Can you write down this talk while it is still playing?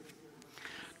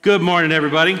Good morning,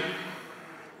 everybody.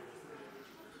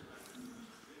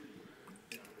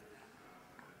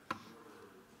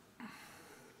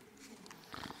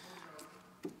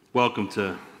 Welcome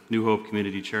to New Hope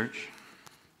Community Church.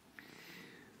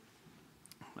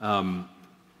 Would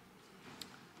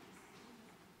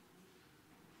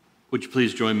you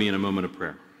please join me in a moment of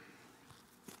prayer?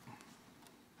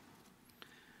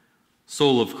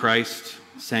 Soul of Christ,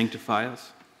 sanctify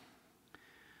us.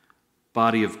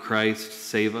 Body of Christ,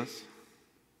 save us.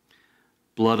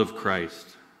 Blood of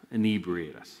Christ,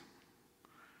 inebriate us.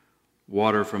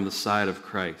 Water from the side of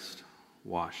Christ,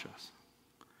 wash us.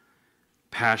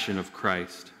 Passion of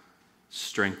Christ,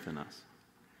 strengthen us.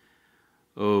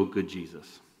 Oh, good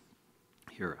Jesus,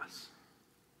 hear us.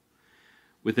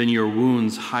 Within your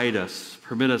wounds, hide us.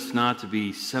 Permit us not to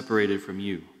be separated from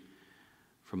you.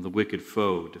 From the wicked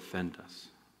foe, defend us.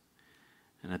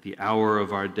 And at the hour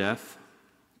of our death,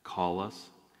 call us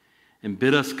and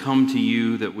bid us come to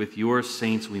you, that with your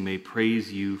saints we may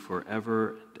praise you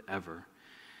forever and ever,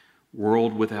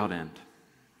 world without end.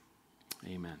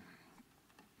 Amen.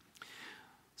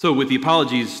 So with the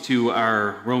apologies to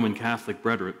our Roman Catholic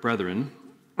brethren,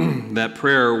 that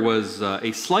prayer was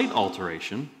a slight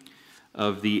alteration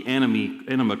of the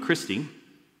Anima Christi,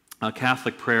 a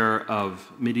Catholic prayer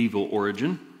of medieval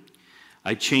origin.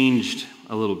 I changed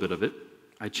a little bit of it.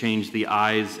 I changed the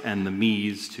I's and the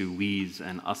me's to we's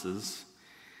and us's.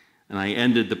 And I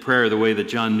ended the prayer the way that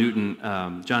John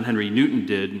Henry Newton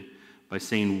did, by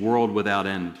saying world without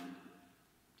end.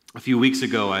 A few weeks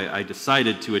ago, I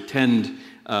decided to attend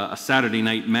a Saturday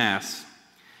night mass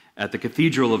at the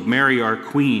Cathedral of Mary Our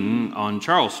Queen on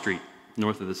Charles Street,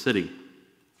 north of the city.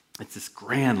 It's this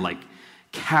grand,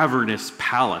 cavernous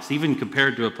palace. Even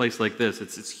compared to a place like this,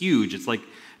 it's huge. It's like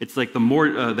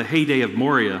the heyday of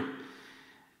Moria.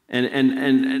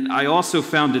 And I also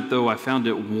found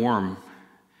it warm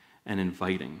and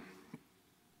inviting.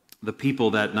 The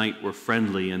people that night were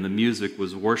friendly, and the music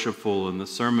was worshipful, and the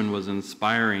sermon was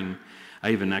inspiring.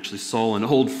 I even actually saw an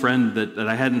old friend that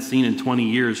I hadn't seen in 20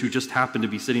 years who just happened to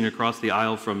be sitting across the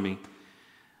aisle from me.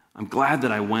 I'm glad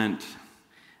that I went,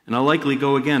 and I'll likely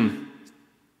go again.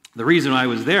 The reason I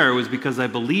was there was because I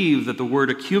believe that the word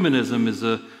ecumenism is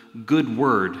a good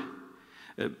word,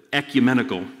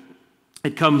 ecumenical.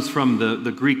 It comes from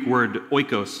the Greek word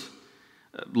oikos,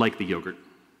 like the yogurt,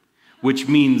 which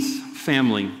means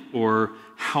family or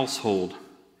household.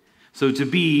 So to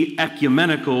be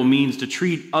ecumenical means to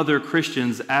treat other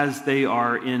Christians as they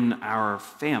are in our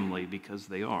family, because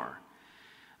they are.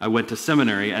 I went to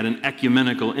seminary at an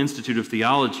ecumenical institute of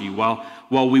theology. While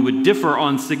we would differ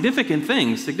on significant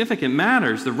things, significant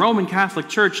matters, the Roman Catholic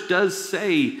Church does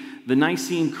say the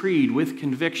Nicene Creed with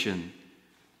conviction,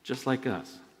 just like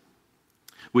us.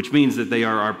 Which means that they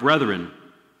are our brethren,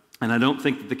 and I don't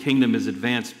think that the kingdom is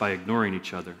advanced by ignoring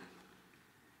each other.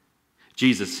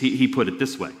 Jesus, he put it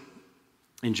this way.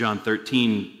 In John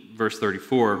 13, verse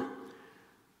 34,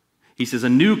 he says, "A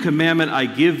new commandment I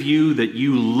give you, that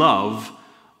you love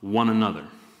one another.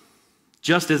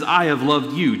 Just as I have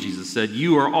loved you," Jesus said,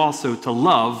 "you are also to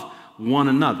love one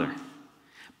another.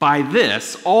 By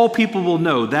this, all people will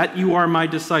know that you are my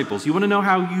disciples." You want to know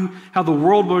how the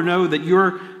world will know that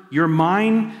you're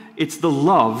mine? It's the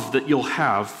love that you'll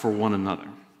have for one another.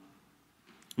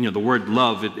 You know, the word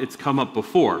love, it's come up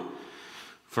before.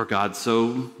 For God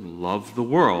so loved the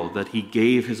world that he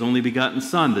gave his only begotten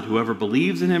Son, that whoever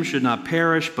believes in him should not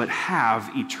perish, but have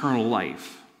eternal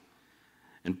life.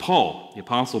 And Paul, the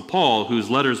Apostle Paul, whose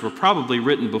letters were probably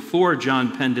written before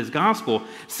John penned his gospel,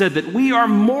 said that we are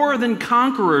more than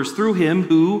conquerors through him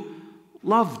who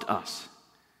loved us.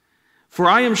 For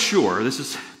I am sure,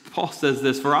 Paul says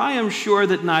this, "For I am sure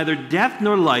that neither death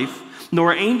nor life,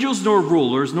 nor angels nor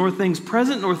rulers, nor things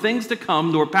present nor things to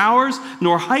come, nor powers,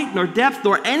 nor height, nor depth,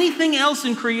 nor anything else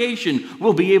in creation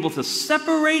will be able to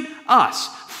separate us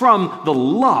from the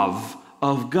love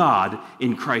of God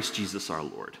in Christ Jesus our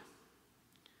Lord."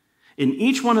 In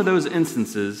each one of those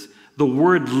instances, the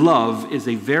word love is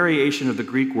a variation of the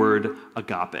Greek word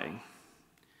agape.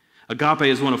 Agape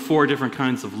is one of four different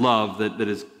kinds of love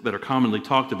that are commonly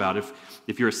talked about.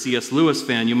 If you're a C.S. Lewis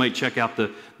fan, you might check out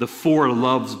the Four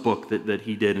Loves book that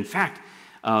he did. In fact,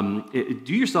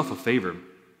 do yourself a favor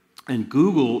and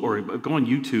Google or go on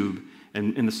YouTube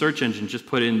and in the search engine just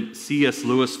put in C.S.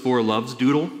 Lewis Four Loves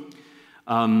doodle.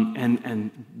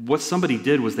 And what somebody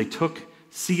did was they took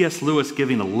C.S. Lewis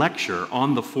giving a lecture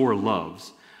on the Four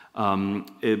Loves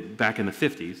back in the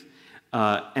 50s,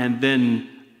 and then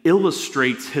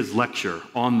illustrates his lecture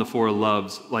on the Four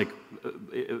Loves like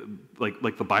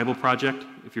the Bible Project,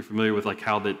 if you're familiar with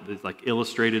how that like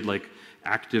illustrated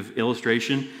active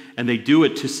illustration, and they do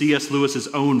it to C.S. Lewis's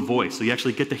own voice. So you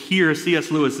actually get to hear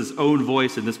C.S. Lewis's own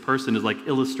voice, and this person is like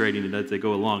illustrating it as they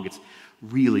go along. It's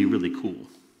really, really cool.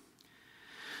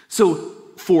 So,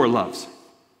 4 loves.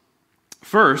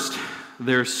 First,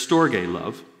 there's storge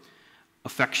love,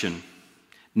 affection,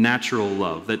 natural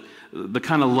love, that the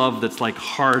kind of love that's like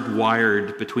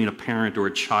hardwired between a parent or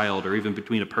a child, or even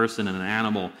between a person and an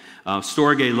animal.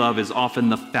 Storge love is often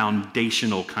the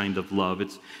foundational kind of love.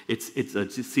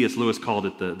 C.S. Lewis called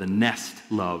it the nest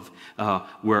love,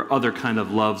 where other kind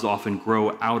of loves often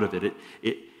grow out of it.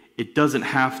 It doesn't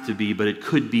have to be, but it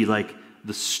could be like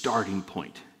the starting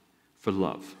point for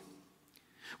love.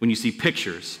 When you see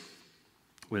pictures,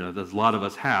 as a lot of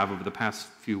us have over the past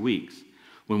few weeks,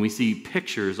 when we see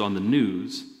pictures on the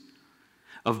news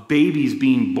of babies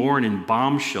being born in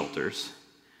bomb shelters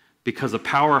because a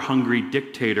power-hungry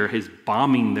dictator is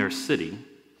bombing their city,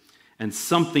 and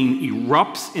something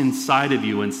erupts inside of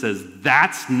you and says,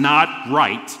 "That's not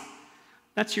right,"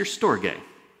 that's your storge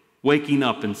waking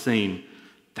up and saying,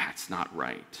 "That's not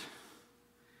right."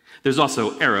 There's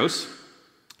also eros,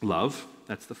 love.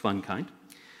 That's the fun kind.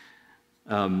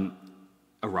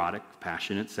 Erotic,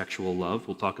 passionate, sexual love.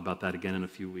 We'll talk about that again in a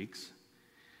few weeks.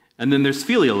 And then there's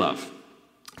filial love.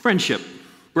 Friendship,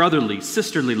 brotherly,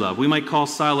 sisterly love. We might call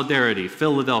Solidarity,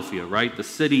 Philadelphia, right? The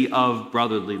city of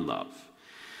brotherly love.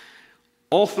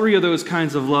 All 3 of those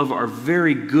kinds of love are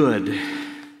very good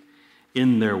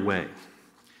in their way.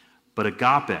 But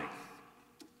agape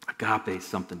is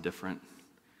something different.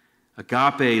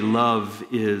 Agape love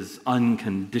is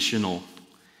unconditional.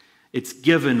 It's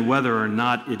given whether or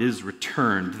not it is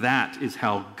returned. That is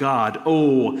how God,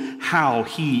 how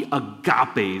he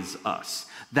agapes us.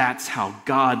 That's how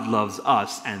God loves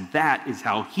us, and that is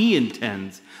how he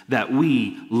intends that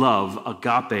we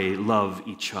agape love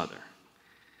each other.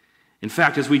 In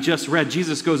fact, as we just read,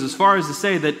 Jesus goes as far as to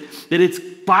say that it's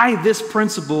by this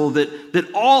principle that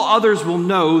all others will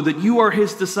know that you are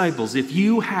his disciples, if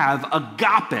you have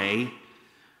agape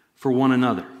for one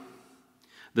another.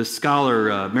 The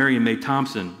scholar Marion May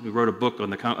Thompson, who wrote a book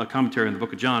on a commentary on the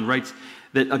book of John, writes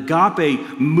that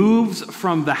agape moves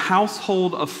from the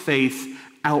household of faith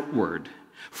outward,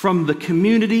 from the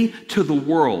community to the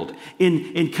world.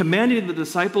 In commanding the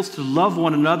disciples to love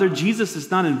one another, Jesus does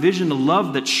not envision a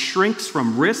love that shrinks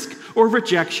from risk or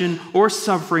rejection or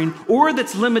suffering, or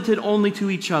that's limited only to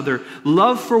each other.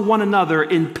 Love for one another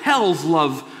impels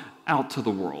love out to the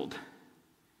world.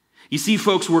 You see,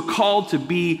 folks, we're called to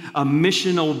be a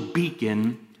missional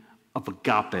beacon of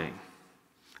agape,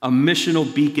 a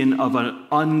missional beacon of an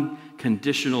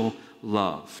unconditional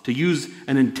love. To use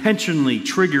an intentionally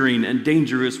triggering and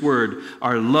dangerous word,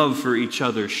 our love for each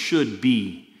other should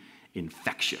be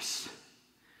infectious.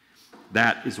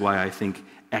 That is why I think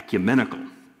ecumenical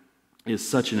is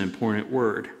such an important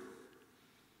word.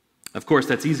 Of course,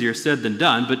 that's easier said than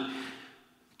done, but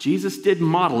Jesus did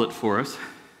model it for us.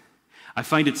 I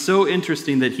find it so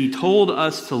interesting that he told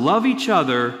us to love each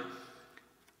other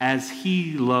as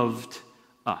he loved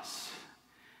us.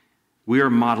 We are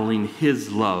modeling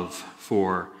his love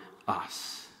for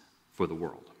us, for the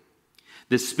world.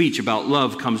 This speech about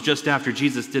love comes just after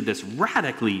Jesus did this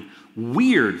radically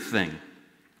weird thing.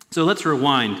 So let's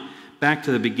rewind back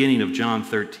to the beginning of John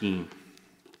 13.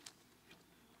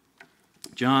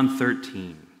 John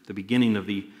 13, the beginning of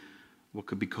what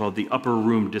could be called the upper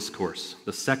room discourse,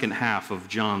 the second half of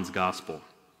John's gospel.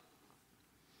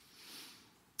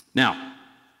 Now,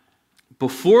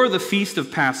 before the Feast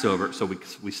of Passover, so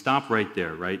we stop right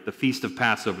there, right? The Feast of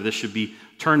Passover, this should be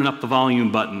turning up the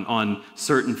volume button on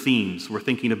certain themes. We're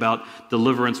thinking about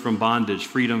deliverance from bondage,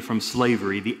 freedom from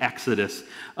slavery, the Exodus.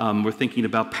 We're thinking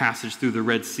about passage through the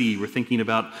Red Sea. We're thinking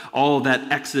about all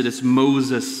that Exodus,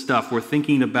 Moses stuff. We're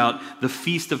thinking about the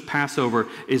Feast of Passover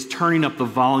is turning up the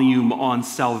volume on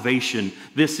salvation.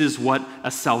 This is what a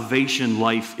salvation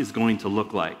life is going to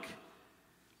look like.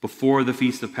 Before the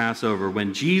Feast of Passover,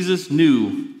 when Jesus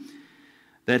knew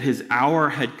that his hour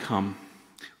had come.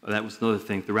 That was another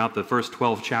thing. Throughout the first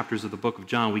 12 chapters of the book of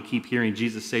John, we keep hearing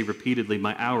Jesus say repeatedly,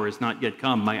 "My hour is not yet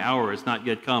come, my hour is not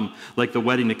yet come." Like the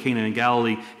wedding at Cana in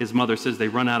Galilee, his mother says they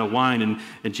run out of wine,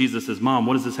 and Jesus says, "Mom,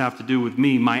 what does this have to do with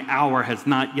me? My hour has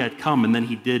not yet come." And then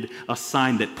he did a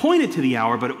sign that pointed to the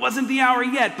hour, but it wasn't the hour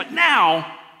yet. But now,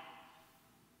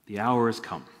 the hour has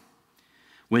come.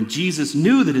 When Jesus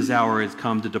knew that his hour has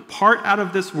come to depart out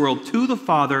of this world to the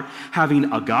Father,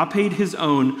 having agaped his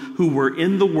own who were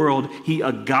in the world, he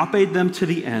agaped them to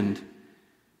the end.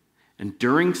 And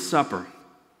during supper,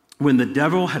 when the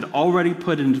devil had already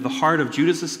put into the heart of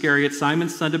Judas Iscariot,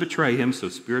 Simon's son, to betray him, so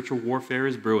spiritual warfare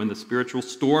is brewing, the spiritual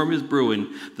storm is brewing,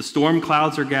 the storm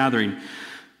clouds are gathering.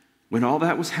 when all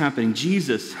that was happening,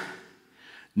 Jesus,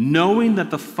 knowing that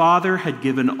the Father had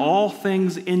given all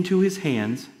things into his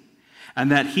hands and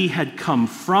that he had come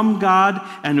from God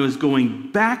and was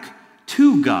going back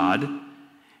to God,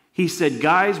 he said,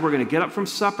 guys, we're going to get up from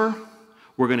supper.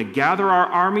 We're going to gather our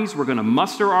armies. We're going to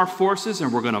muster our forces,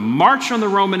 and we're going to march on the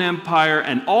Roman Empire,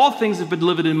 and all things have been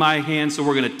delivered in my hands, so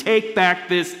we're going to take back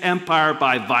this empire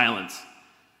by violence.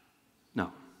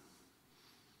 No.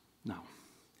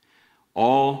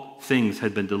 All things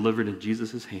had been delivered in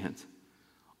Jesus' hands.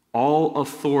 All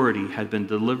authority had been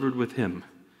delivered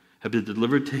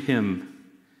to him.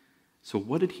 So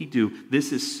what did he do?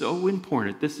 This is so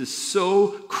important. This is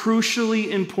so crucially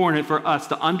important for us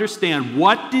to understand.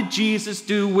 What did Jesus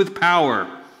do with power?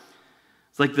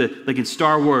 It's like in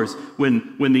Star Wars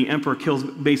when the Emperor kills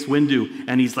Mace Windu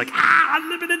and he's like,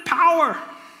 unlimited power.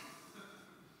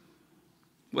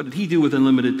 What did he do with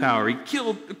unlimited power? He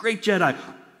killed the great Jedi.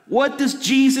 What does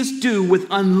Jesus do with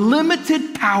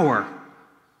unlimited power?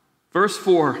 Verse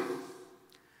 4,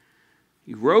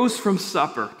 he rose from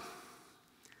supper.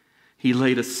 He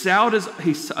laid aside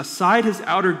his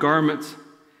outer garments,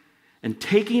 and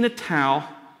taking a towel,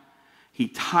 he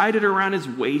tied it around his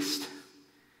waist,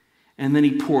 and then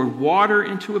he poured water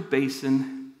into a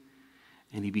basin,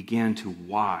 and he began to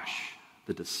wash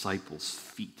the disciples'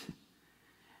 feet.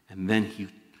 And then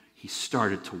he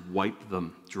started to wipe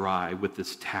them dry with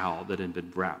this towel that had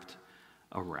been wrapped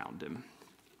around him.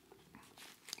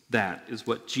 That is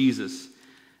what Jesus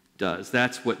does.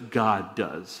 That's what God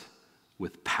does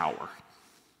with power.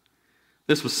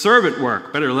 This was servant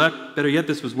work. Better yet,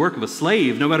 this was work of a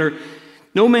slave.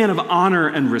 No man of honor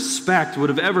and respect would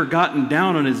have ever gotten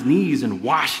down on his knees and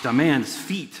washed a man's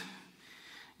feet.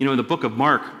 You know, in the book of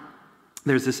Mark,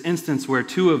 there's this instance where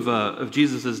two of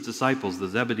Jesus' disciples, the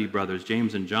Zebedee brothers,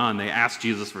 James and John, they asked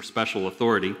Jesus for special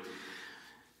authority.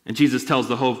 And Jesus tells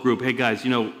the whole group, hey guys,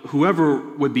 whoever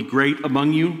would be great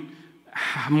among you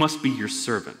must be your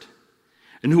servant.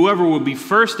 And whoever will be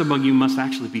first among you must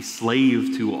actually be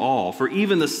slave to all. For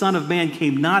even the Son of Man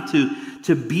came not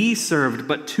to be served,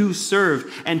 but to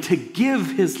serve, and to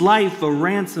give his life a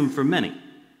ransom for many.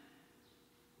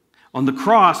 On the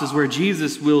cross is where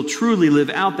Jesus will truly live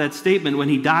out that statement when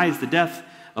he dies the death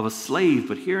of a slave.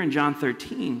 But here in John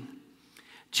 13,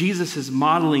 Jesus is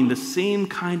modeling the same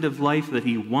kind of life that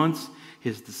he wants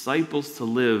his disciples to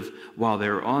live while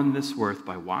they're on this earth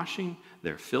by washing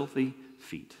their filthy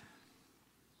feet.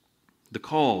 The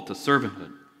call to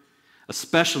servanthood,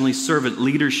 especially servant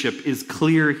leadership, is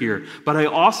clear here. But I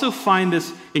also find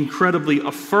this incredibly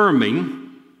affirming.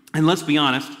 And let's be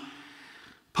honest,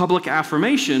 public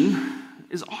affirmation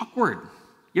is awkward.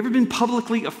 You ever been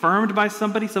publicly affirmed by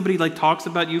somebody? Somebody talks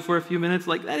about you for a few minutes?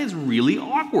 That is really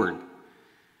awkward.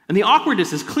 And the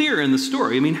awkwardness is clear in the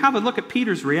story. Have a look at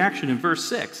Peter's reaction in verse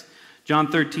 6. John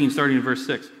 13, starting in verse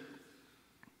 6.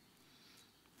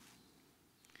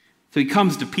 So he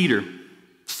comes to Peter,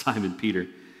 Simon Peter,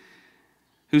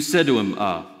 who said to him,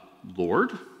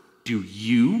 Lord, do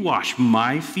you wash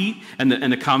my feet? And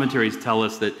the commentaries tell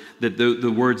us that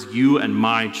the words you and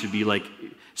mine should be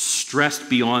stressed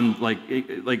beyond,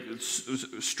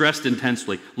 stressed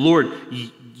intensely. Lord,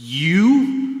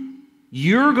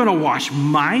 you're going to wash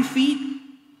my feet?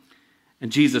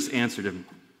 And Jesus answered him,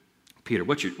 Peter,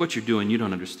 what you're doing, you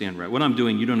don't understand right. What I'm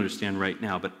doing, you don't understand right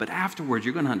now. But afterwards,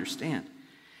 you're going to understand.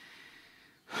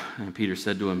 And Peter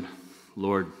said to him,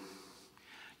 Lord,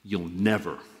 you'll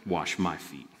never wash my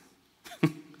feet.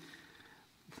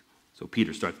 So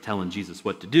Peter starts telling Jesus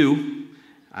what to do.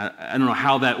 I don't know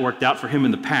how that worked out for him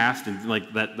in the past, and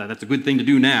that's a good thing to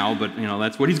do now, but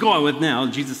that's what he's going with now.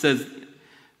 Jesus says,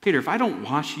 Peter, if I don't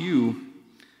wash you,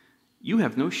 you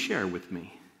have no share with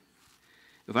me.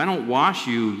 If I don't wash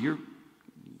you,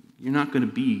 you're not going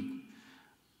to be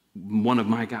one of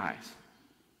my guys.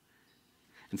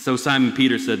 And so Simon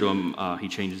Peter said to him, he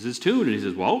changes his tune, and he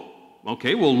says,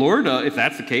 okay, Lord, if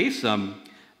that's the case,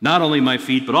 not only my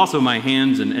feet, but also my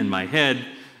hands and my head.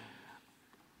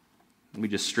 Let me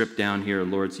just strip down here,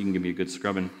 Lord, so you can give me a good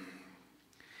scrubbing.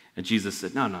 And Jesus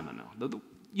said, no.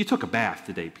 You took a bath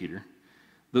today, Peter.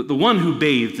 The one who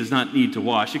bathed does not need to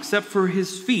wash, except for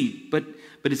his feet, but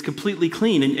is completely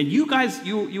clean. And you guys,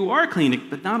 you are clean,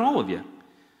 but not all of you.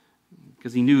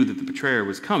 Because he knew that the betrayer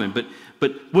was coming.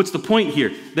 But what's the point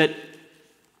here? That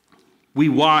we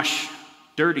wash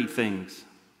dirty things.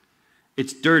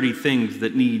 It's dirty things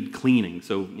that need cleaning.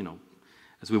 So,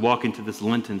 as we walk into this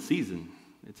Lenten season,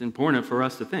 it's important for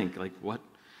us to think,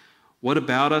 what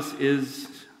about us is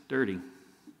dirty?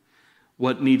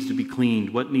 What needs to be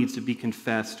cleaned? What needs to be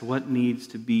confessed? What needs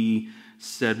to be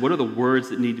said? What are the words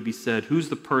that need to be said? Who's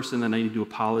the person that I need to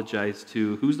apologize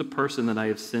to? Who's the person that I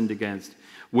have sinned against?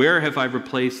 Where have I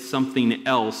replaced something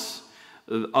else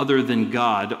other than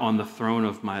God on the throne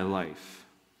of my life?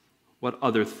 What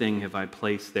other thing have I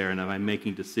placed there, and am I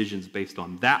making decisions based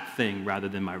on that thing rather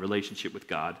than my relationship with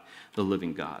God, the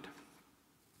living God?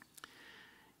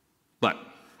 But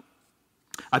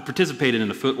I participated in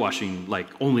a foot washing like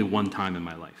only one time in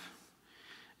my life.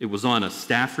 It was on a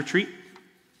staff retreat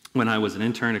when I was an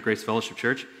intern at Grace Fellowship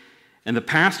Church, and the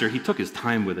pastor, he took his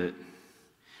time with it.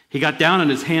 He got down on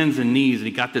his hands and knees, and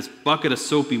he got this bucket of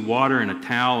soapy water and a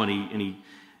towel, and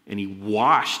he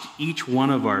washed each one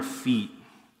of our feet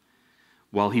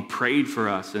while he prayed for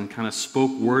us and kind of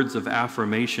spoke words of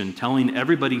affirmation, telling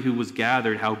everybody who was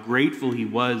gathered how grateful he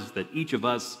was that each of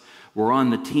us were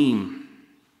on the team.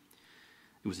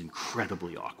 It was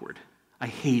incredibly awkward. I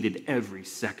hated every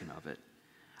second of it.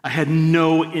 I had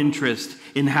no interest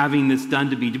in having this done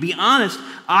to me. To be honest,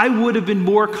 I would have been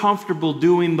more comfortable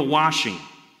doing the washing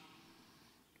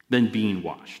than being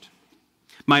washed.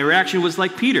 My reaction was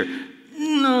like Peter.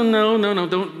 No,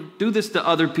 don't do this to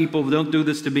other people. Don't do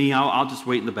this to me. I'll just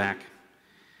wait in the back.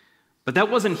 But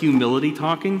that wasn't humility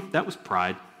talking. That was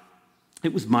pride.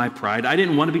 It was my pride. I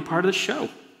didn't want to be part of the show.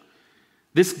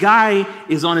 This guy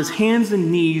is on his hands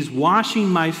and knees washing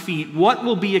my feet. What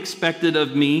will be expected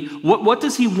of me? What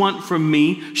does he want from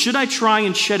me? Should I try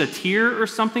and shed a tear or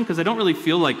something? Because I don't really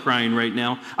feel like crying right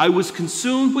now. I was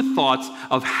consumed with thoughts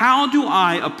of how do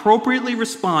I appropriately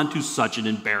respond to such an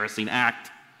embarrassing act.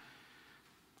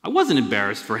 I wasn't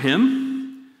embarrassed for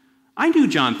him. I knew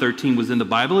John 13 was in the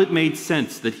Bible. It made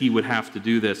sense that he would have to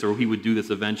do this, or he would do this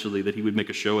eventually, that he would make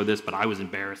a show of this, but I was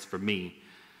embarrassed for me.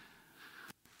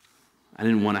 I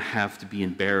didn't want to have to be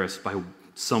embarrassed by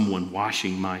someone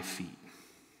washing my feet.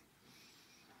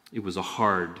 It was a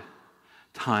hard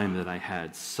time that I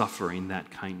had suffering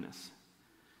that kindness.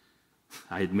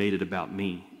 I had made it about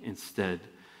me instead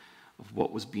of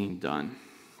what was being done.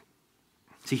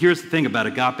 See, here's the thing about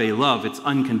agape love. It's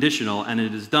unconditional, and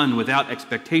it is done without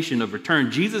expectation of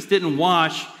return. Jesus didn't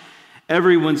wash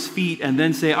everyone's feet and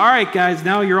then say, all right, guys,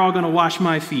 now you're all going to wash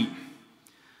my feet.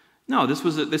 No, this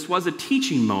was a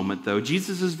teaching moment, though.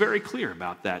 Jesus is very clear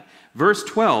about that. Verse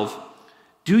 12,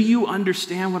 do you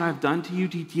understand what I've done to you?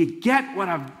 Do you get what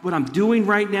I'm doing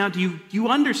right now? Do you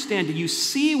understand? Do you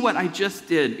see what I just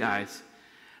did, guys?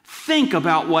 Think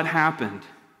about what happened.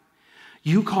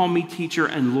 You call me teacher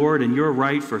and Lord, and you're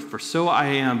right, for so I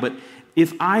am. But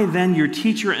if I then, your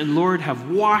teacher and Lord, have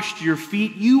washed your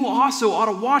feet, you also ought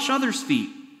to wash others'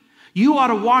 feet. You ought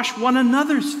to wash one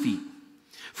another's feet.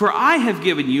 For I have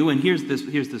given you, and here's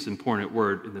this important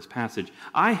word in this passage,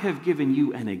 I have given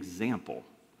you an example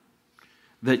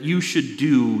that you should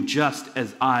do just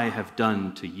as I have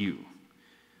done to you.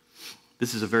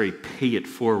 This is a very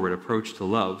pay-it-forward approach to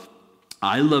love.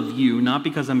 I love you not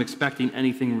because I'm expecting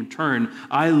anything in return.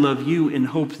 I love you in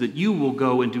hopes that you will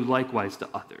go and do likewise to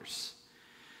others.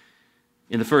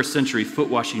 In the first century, foot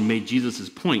washing made Jesus'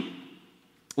 point.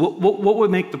 What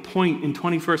would make the point in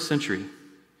 21st century?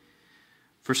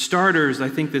 For starters, I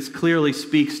think this clearly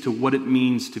speaks to what it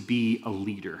means to be a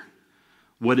leader,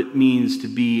 what it means to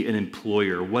be an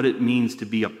employer, what it means to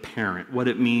be a parent, what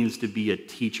it means to be a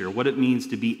teacher, what it means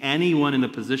to be anyone in a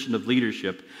position of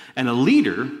leadership. And a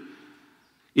leader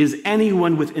is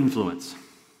anyone with influence.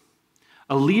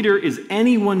 A leader is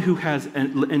anyone who has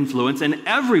influence, and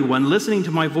everyone listening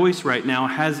to my voice right now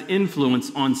has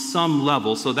influence on some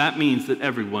level, so that means that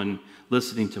everyone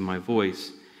listening to my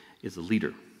voice is a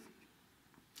leader.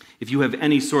 If you have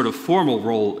any sort of formal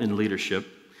role in leadership,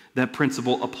 that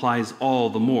principle applies all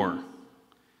the more.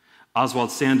 Oswald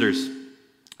Sanders,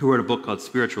 who wrote a book called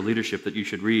Spiritual Leadership that you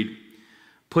should read,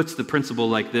 puts the principle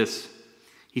like this.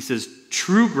 He says,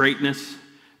 true greatness,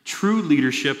 true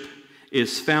leadership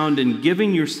is found in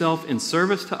giving yourself in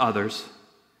service to others,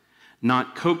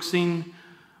 not coaxing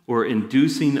or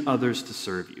inducing others to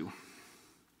serve you.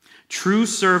 True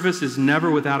service is never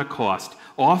without a cost.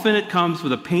 Often it comes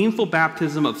with a painful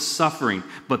baptism of suffering,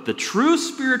 but the true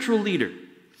spiritual leader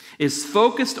is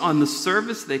focused on the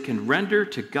service they can render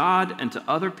to God and to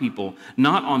other people,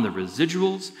 not on the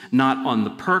residuals, not on the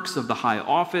perks of the high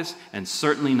office, and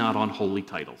certainly not on holy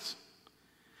titles.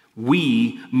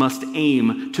 We must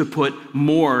aim to put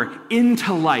more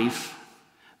into life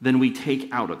than we take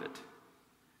out of it.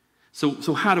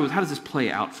 So how does this play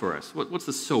out for us? What's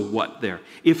the so what there?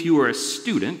 If you are a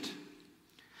student,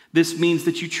 this means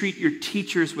that you treat your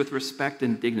teachers with respect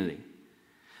and dignity.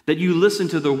 that you listen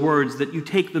to their words, that you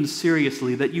take them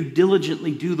seriously, that you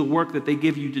diligently do the work that they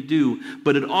give you to do.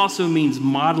 But it also means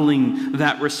modeling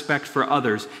that respect for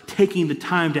others, taking the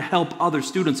time to help other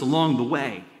students along the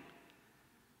way.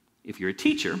 If you're a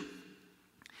teacher,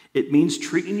 it means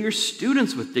treating your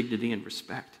students with dignity and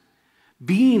respect.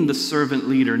 Being the servant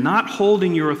leader, not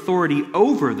holding your authority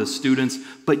over the students,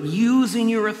 but using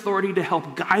your authority to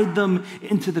help guide them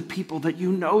into the people that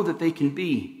you know that they can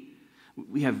be.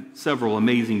 We have several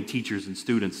amazing teachers and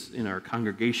students in our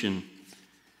congregation.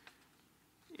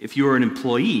 If you are an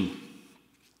employee,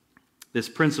 this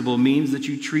principle means that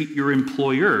you treat your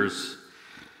employers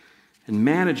and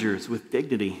managers with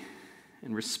dignity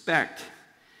and respect,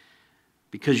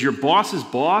 because your boss's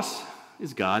boss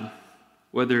is God,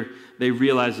 whether they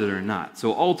realize it or not.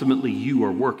 So ultimately, you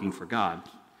are working for God.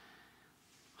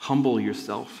 Humble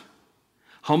yourself.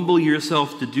 Humble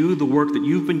yourself to do the work that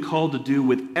you've been called to do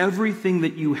with everything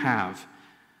that you have.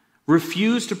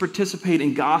 Refuse to participate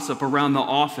in gossip around the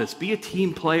office. Be a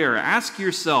team player. Ask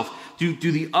yourself, do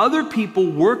the other people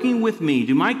working with me,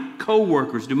 do my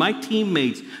coworkers, do my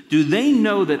teammates, do they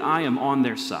know that I am on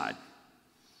their side?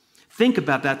 Think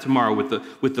about that tomorrow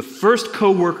with the first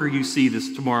coworker you see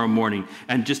this tomorrow morning,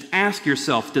 and just ask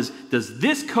yourself, does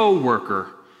this coworker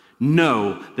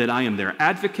know that I am their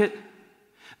advocate,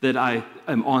 that I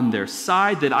am on their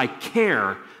side, that I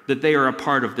care that they are a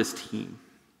part of this team?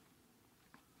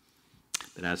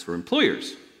 But as for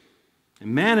employers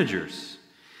and managers,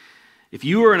 if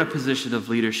you are in a position of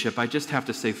leadership, I just have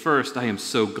to say first, I am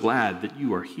so glad that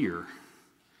you are here.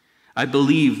 I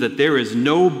believe that there is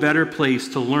no better place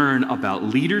to learn about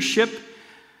leadership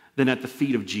than at the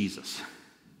feet of Jesus.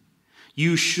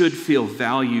 You should feel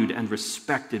valued and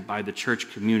respected by the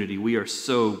church community. We are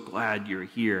so glad you're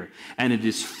here. And it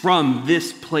is from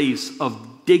this place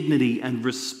of dignity and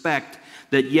respect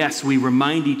that, yes, we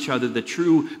remind each other that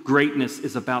true greatness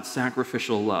is about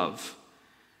sacrificial love.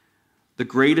 The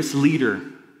greatest leader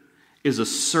is a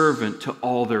servant to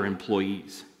all their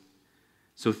employees.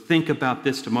 So think about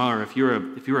this tomorrow. If you're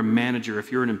a manager,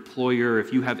 if you're an employer,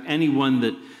 if you have anyone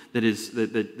that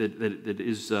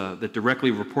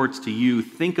directly reports to you,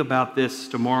 think about this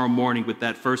tomorrow morning with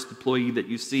that first employee that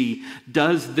you see.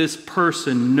 Does this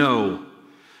person know,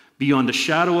 beyond a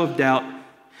shadow of doubt,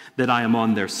 that I am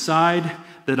on their side,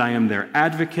 that I am their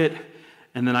advocate,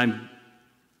 and that I'm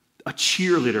a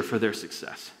cheerleader for their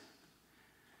success?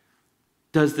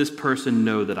 Does this person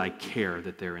know that I care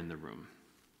that they're in the room?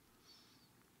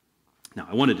 Now,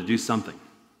 I wanted to do something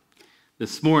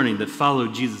this morning that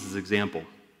followed Jesus' example.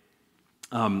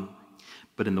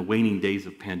 But in the waning days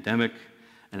of pandemic,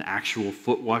 an actual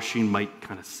foot washing might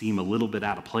kind of seem a little bit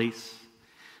out of place.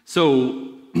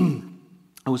 So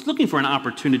I was looking for an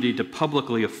opportunity to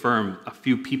publicly affirm a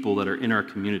few people that are in our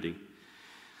community.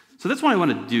 So that's what I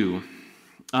want to do.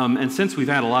 And since we've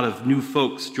had a lot of new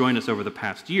folks join us over the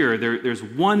past year, there's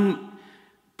one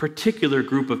particular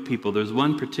group of people, there's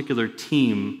one particular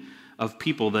team of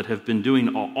people that have been doing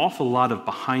an awful lot of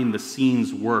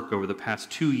behind-the-scenes work over the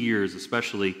past 2 years,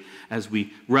 especially as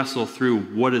we wrestle through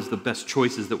what is the best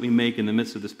choices that we make in the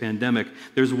midst of this pandemic.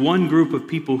 There's one group of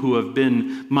people who have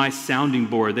been my sounding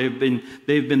board. They've been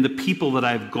the people that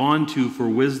I've gone to for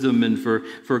wisdom and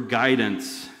for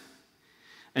guidance.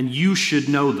 And you should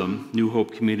know them, New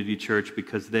Hope Community Church,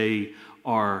 because they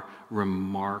are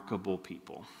remarkable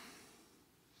people.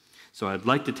 So I'd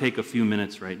like to take a few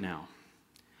minutes right now,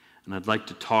 and I'd like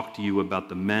to talk to you about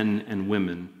the men and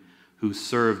women who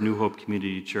serve New Hope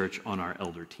Community Church on our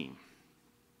elder team.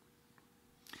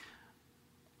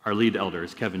 Our lead elder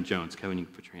is Kevin Jones. Kevin, you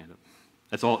can put your hand up.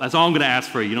 That's all I'm going to ask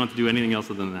for you. You don't have to do anything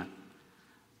else other than that.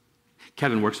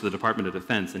 Kevin works for the Department of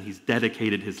Defense, and he's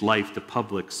dedicated his life to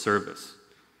public service.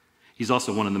 He's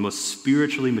also one of the most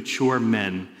spiritually mature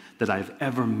men that I've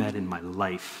ever met in my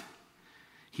life.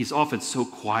 He's often so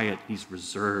quiet, he's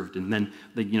reserved, and then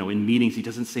in meetings he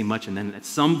doesn't say much, and then at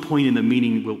some point in the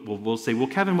meeting we'll say, well,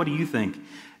 Kevin, what do you think?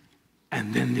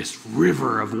 And then this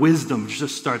river of wisdom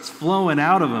just starts flowing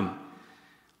out of him.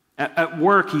 At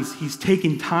work, he's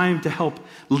taking time to help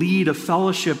lead a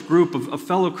fellowship group of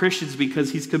fellow Christians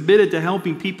because he's committed to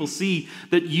helping people see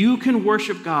that you can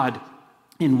worship God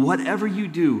in whatever you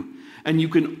do, and you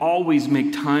can always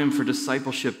make time for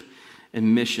discipleship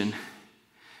and mission.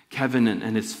 Kevin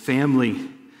and his family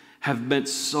have meant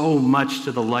so much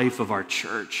to the life of our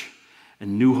church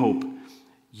and New Hope.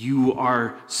 You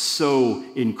are so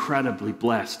incredibly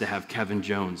blessed to have Kevin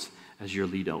Jones as your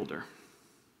lead elder.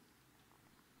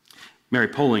 Mary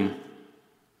Poling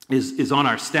is on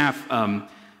our staff and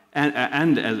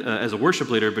as a worship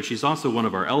leader, but she's also one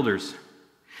of our elders.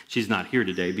 She's not here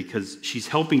today because she's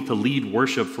helping to lead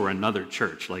worship for another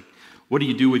church. Like, what do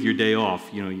you do with your day off?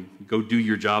 You go do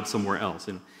your job somewhere else.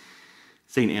 And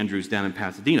St. Andrew's down in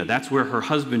Pasadena. That's where her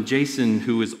husband, Jason,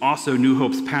 who is also New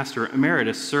Hope's pastor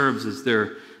emeritus, serves as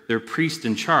their priest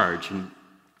in charge. And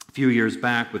a few years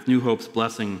back, with New Hope's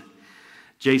blessing,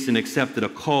 Jason accepted a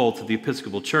call to the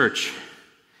Episcopal Church.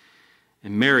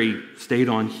 And Mary stayed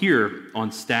on here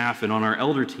on staff and on our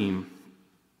elder team.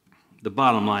 The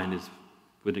bottom line is,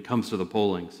 when it comes to the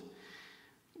Pollings,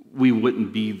 we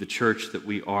wouldn't be the church that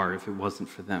we are if it wasn't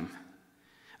for them.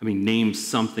 I mean, name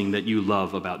something that you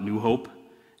love about New Hope,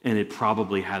 and it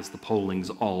probably has the Pollings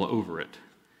all over it.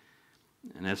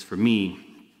 And as for me,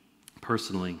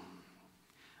 personally,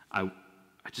 I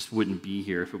just wouldn't be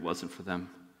here if it wasn't for them.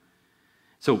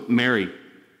 So Mary,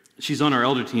 she's on our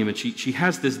elder team, and she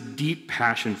has this deep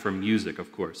passion for music,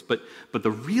 of course. But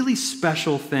the really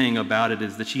special thing about it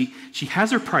is that she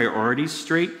has her priorities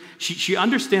straight. She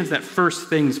understands that first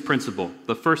things principle,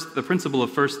 the principle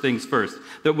of first things first.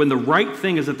 That when the right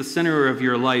thing is at the center of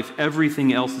your life,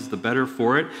 everything else is the better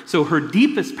for it. So her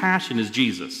deepest passion is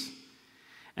Jesus.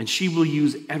 And she will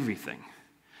use everything,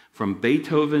 from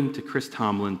Beethoven to Chris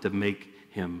Tomlin, to make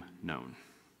him known.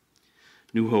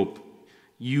 New Hope,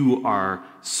 you are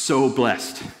so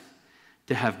blessed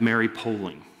to have Mary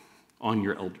Poling on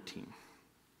your elder team.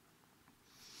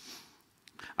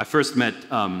 I first met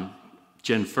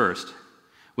Jen First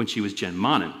when she was Jen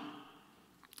Monin.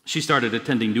 She started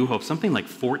attending New Hope something like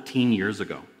 14 years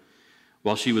ago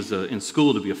while she was in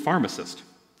school to be a pharmacist.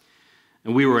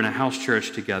 And we were in a house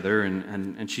church together,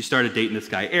 and she started dating this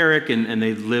guy, Eric, and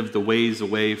they lived a ways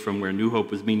away from where New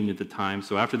Hope was meeting at the time.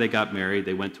 So after they got married,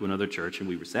 they went to another church, and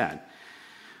we were sad.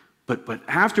 But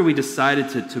after we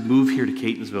decided to move here to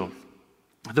Catonsville,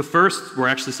 the first were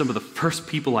actually some of the first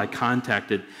people I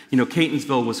contacted.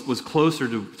 Catonsville was closer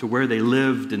to where they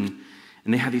lived, and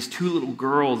they had these two little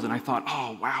girls, and I thought,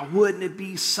 oh, wow, wouldn't it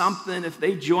be something if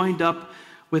they joined up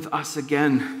with us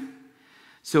again?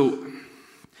 So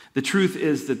the truth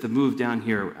is that the move down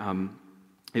here,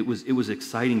 it was an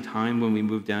exciting time when we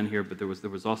moved down here, but there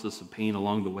was also some pain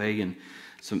along the way, and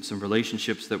some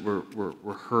relationships that were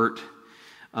hurt.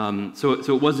 So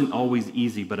it wasn't always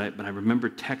easy, but I remember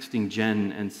texting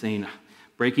Jen and saying,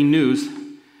 breaking news,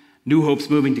 New Hope's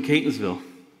moving to Catonsville.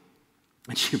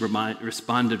 And she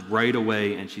responded right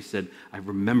away, and she said, I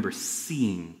remember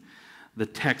seeing the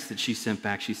text that she sent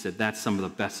back. She said, that's some of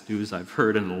the best news I've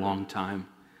heard in a long time.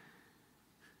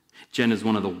 Jen is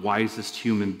one of the wisest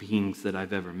human beings that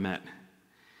I've ever met.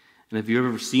 And if you've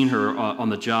ever seen her on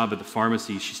the job at the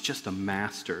pharmacy, she's just a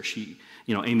master.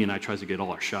 Amy and I tries to get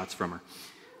all our shots from her.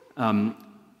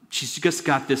 She's just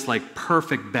got this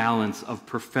perfect balance of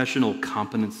professional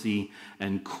competency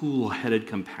and cool-headed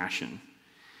compassion.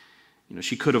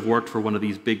 She could have worked for one of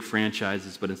these big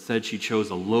franchises, but instead she chose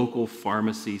a local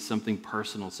pharmacy, something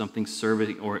personal, something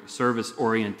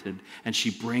service-oriented, and she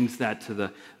brings that to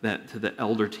the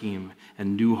elder team.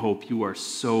 And New Hope, you are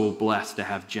so blessed to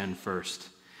have Jen First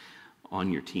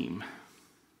on your team.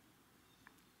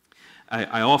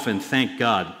 I often thank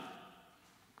God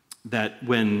that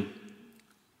when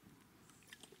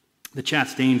the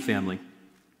Chastain family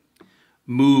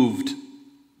moved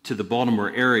to the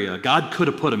Baltimore area, God could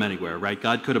have put them anywhere, right?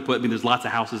 There's lots of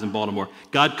houses in Baltimore.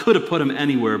 God could have put them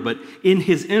anywhere, but in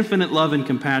his infinite love and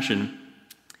compassion,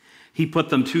 he put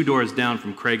them 2 doors down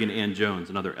from Craig and Ann Jones,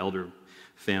 another elder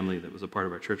family that was a part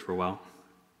of our church for a while.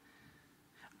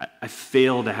 I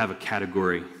fail to have a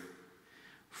category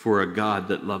for a God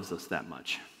that loves us that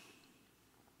much.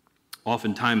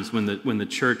 Oftentimes when the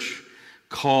church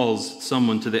calls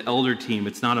someone to the elder team,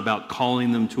 it's not about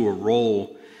calling them to a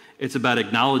role. It's about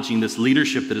acknowledging this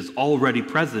leadership that is already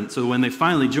present. So when they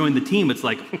finally join the team, it's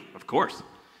like, of course.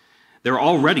 They're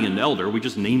already an elder. We're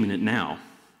just naming it now.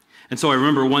 And so I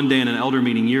remember one day in an elder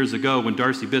meeting years ago when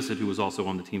Darcy Bissett, who was also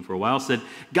on the team for a while, said,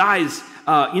 guys,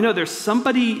 there's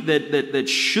somebody that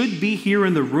should be here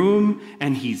in the room,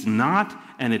 and he's not,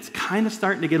 and it's kind of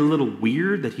starting to get a little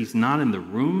weird that he's not in the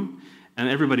room. And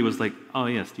everybody was like, oh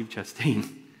yeah, Steve Chastain.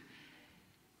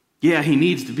 Yeah, he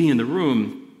needs to be in the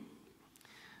room.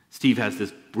 Steve has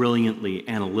this brilliantly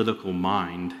analytical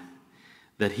mind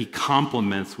that he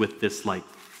complements with this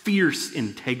fierce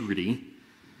integrity.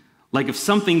 If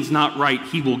something's not right,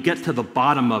 he will get to the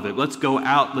bottom of it. Let's go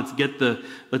out, let's get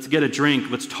a drink,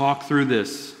 let's talk through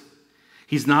this.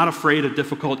 He's not afraid of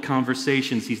difficult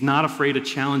conversations. He's not afraid of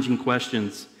challenging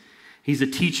questions. He's a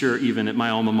teacher even at my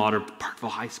alma mater, Parkville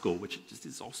High School, which just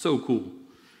is all so cool.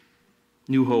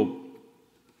 New Hope,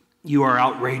 you are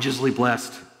outrageously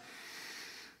blessed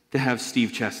to have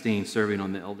Steve Chastain serving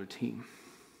on the elder team.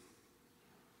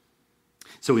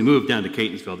 So we moved down to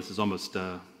Catonsville. This is almost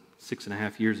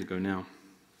 6.5 years ago now.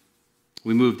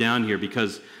 We moved down here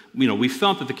because, we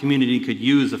felt that the community could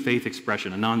use a faith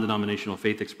expression, a non-denominational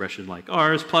faith expression like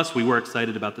ours. Plus, we were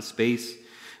excited about the space.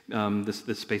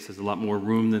 This space has a lot more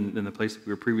room than the place that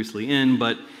we were previously in.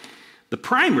 But the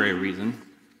primary reason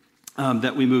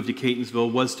that we moved to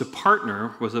Catonsville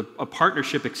was a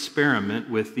partnership experiment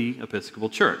with the Episcopal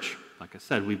Church. Like I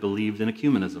said, we believed in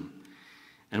ecumenism.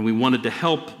 And we wanted to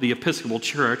help the Episcopal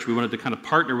Church. We wanted to kind of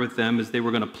partner with them as they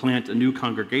were going to plant a new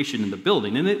congregation in the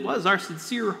building. And it was our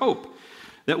sincere hope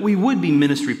that we would be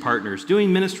ministry partners,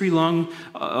 doing ministry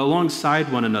alongside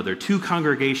one another, two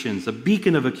congregations, a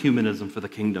beacon of ecumenism for the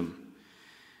kingdom.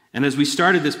 And as we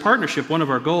started this partnership, one of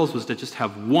our goals was to just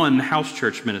have one house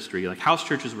church ministry. Like, house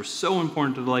churches were so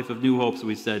important to the life of New Hope, so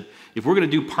we said, if we're going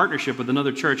to do partnership with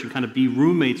another church and kind of be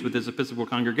roommates with this Episcopal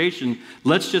congregation,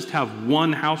 let's just have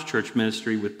one house church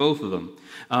ministry with both of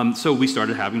them. So we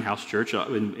started having house church,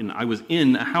 and I was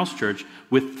in a house church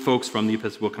with folks from the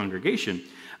Episcopal congregation.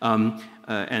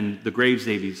 And the Graves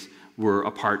Davies were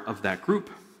a part of that group.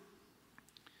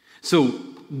 So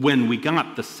when we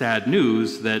got the sad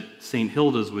news that St.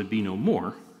 Hilda's would be no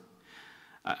more,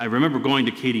 I remember going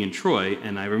to Katie and Troy,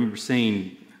 and I remember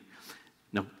saying,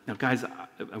 now guys,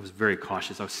 I was very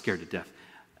cautious. I was scared to death.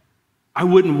 I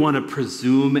wouldn't want to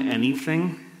presume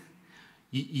anything.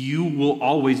 You will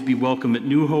always be welcome at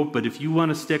New Hope, but if you want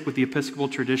to stick with the Episcopal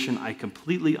tradition, I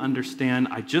completely understand.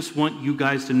 I just want you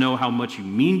guys to know how much you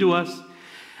mean to us,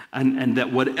 and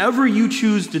that whatever you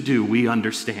choose to do, we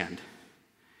understand.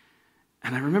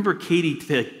 And I remember Katie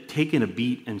taking a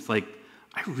beat, and it's like,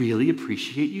 I really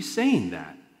appreciate you saying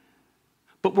that.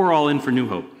 But we're all in for New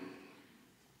Hope.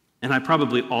 And I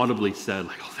probably audibly said,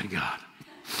 like, oh, thank God.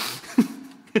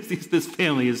 This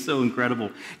family is so incredible.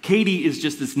 Katie is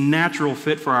just this natural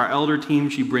fit for our elder team.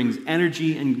 She brings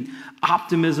energy and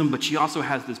optimism, but she also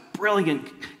has this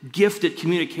brilliant gift at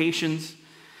communications.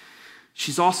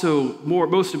 She's also,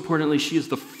 most importantly, she is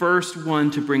the first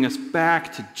one to bring us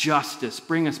back to justice,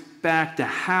 bring us back to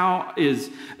how is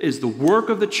the work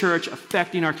of the church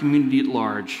affecting our community at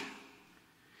large.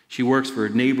 She works for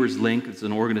Neighbors Link. It's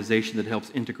an organization that helps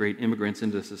integrate immigrants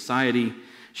into society.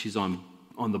 She's on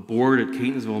the board at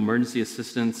Catonsville Emergency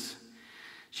Assistance.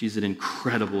 She's an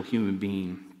incredible human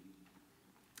being.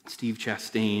 Steve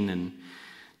Chastain and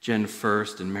Jen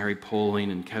First and Mary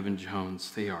Poling and Kevin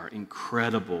Jones, they are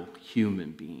incredible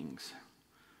human beings.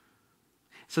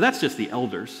 So that's just the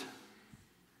elders.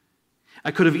 I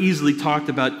could have easily talked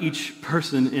about each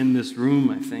person in this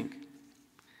room, I think.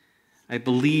 I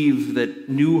believe that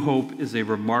New Hope is a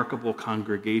remarkable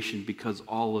congregation because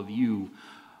all of you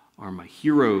are my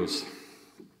heroes.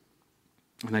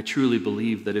 And I truly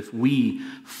believe that if we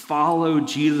follow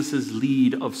Jesus'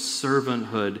 lead of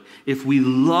servanthood, if we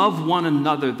love one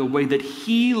another the way that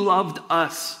he loved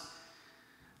us,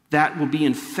 that will be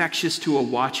infectious to a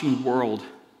watching world.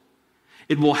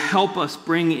 It will help us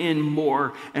bring in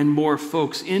more and more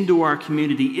folks into our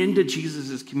community, into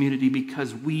Jesus' community,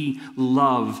 because we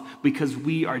love, because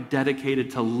we are dedicated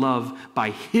to love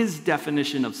by his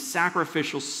definition of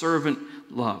sacrificial servant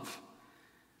love.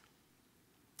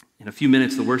 In a few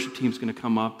minutes, the worship team is going to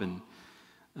come up, and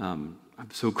I'm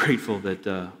so grateful that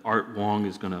Art Wong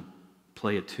is going to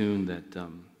play a tune that,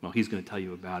 he's going to tell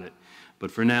you about it.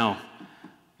 But for now,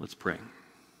 let's pray.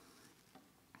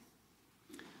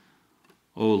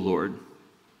 Oh, Lord,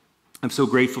 I'm so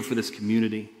grateful for this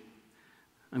community.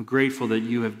 I'm grateful that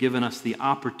you have given us the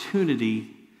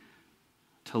opportunity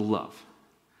to love.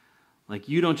 Like,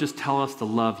 you don't just tell us to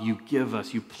love, you give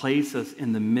us, you place us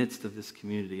in the midst of this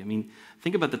community. I mean,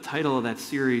 think about the title of that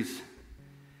series,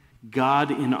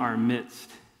 God in Our Midst.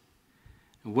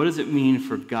 And what does it mean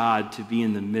for God to be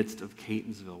in the midst of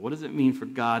Catonsville? What does it mean for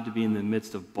God to be in the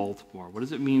midst of Baltimore? What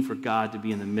does it mean for God to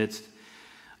be in the midst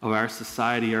of our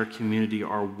society, our community,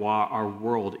 our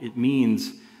world? It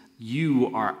means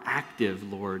you are active,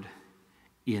 Lord,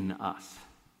 in us.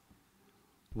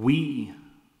 We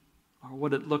are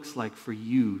what it looks like for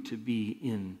you to be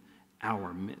in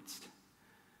our midst.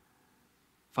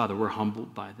 Father, we're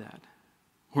humbled by that.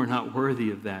 We're not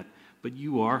worthy of that, but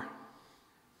you are.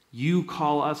 You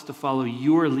call us to follow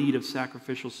your lead of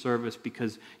sacrificial service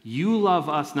because you love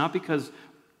us, not because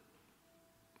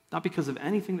of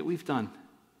anything that we've done.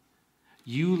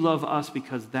 You love us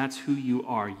because that's who you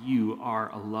are. You are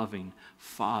a loving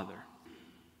Father.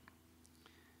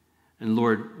 And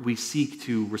Lord, we seek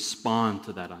to respond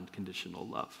to that unconditional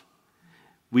love.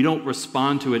 We don't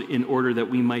respond to it in order that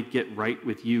we might get right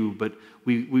with you, but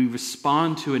we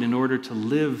respond to it in order to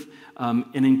live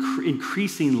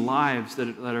increasing lives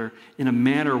that are in a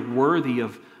manner worthy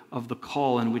of the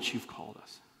call in which you've called us.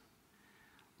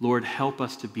 Lord, help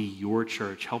us to be your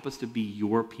church. Help us to be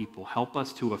your people. Help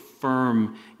us to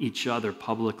affirm each other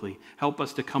publicly. Help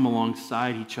us to come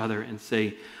alongside each other and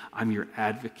say, I'm your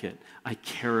advocate. I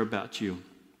care about you.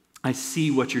 I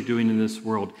see what you're doing in this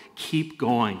world. Keep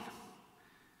going.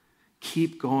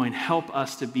 Keep going. Help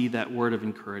us to be that word of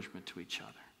encouragement to each other.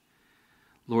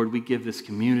 Lord, we give this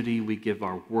community, we give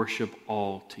our worship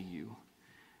all to you.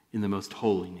 In the most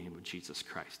holy name of Jesus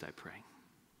Christ, I pray.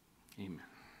 Amen.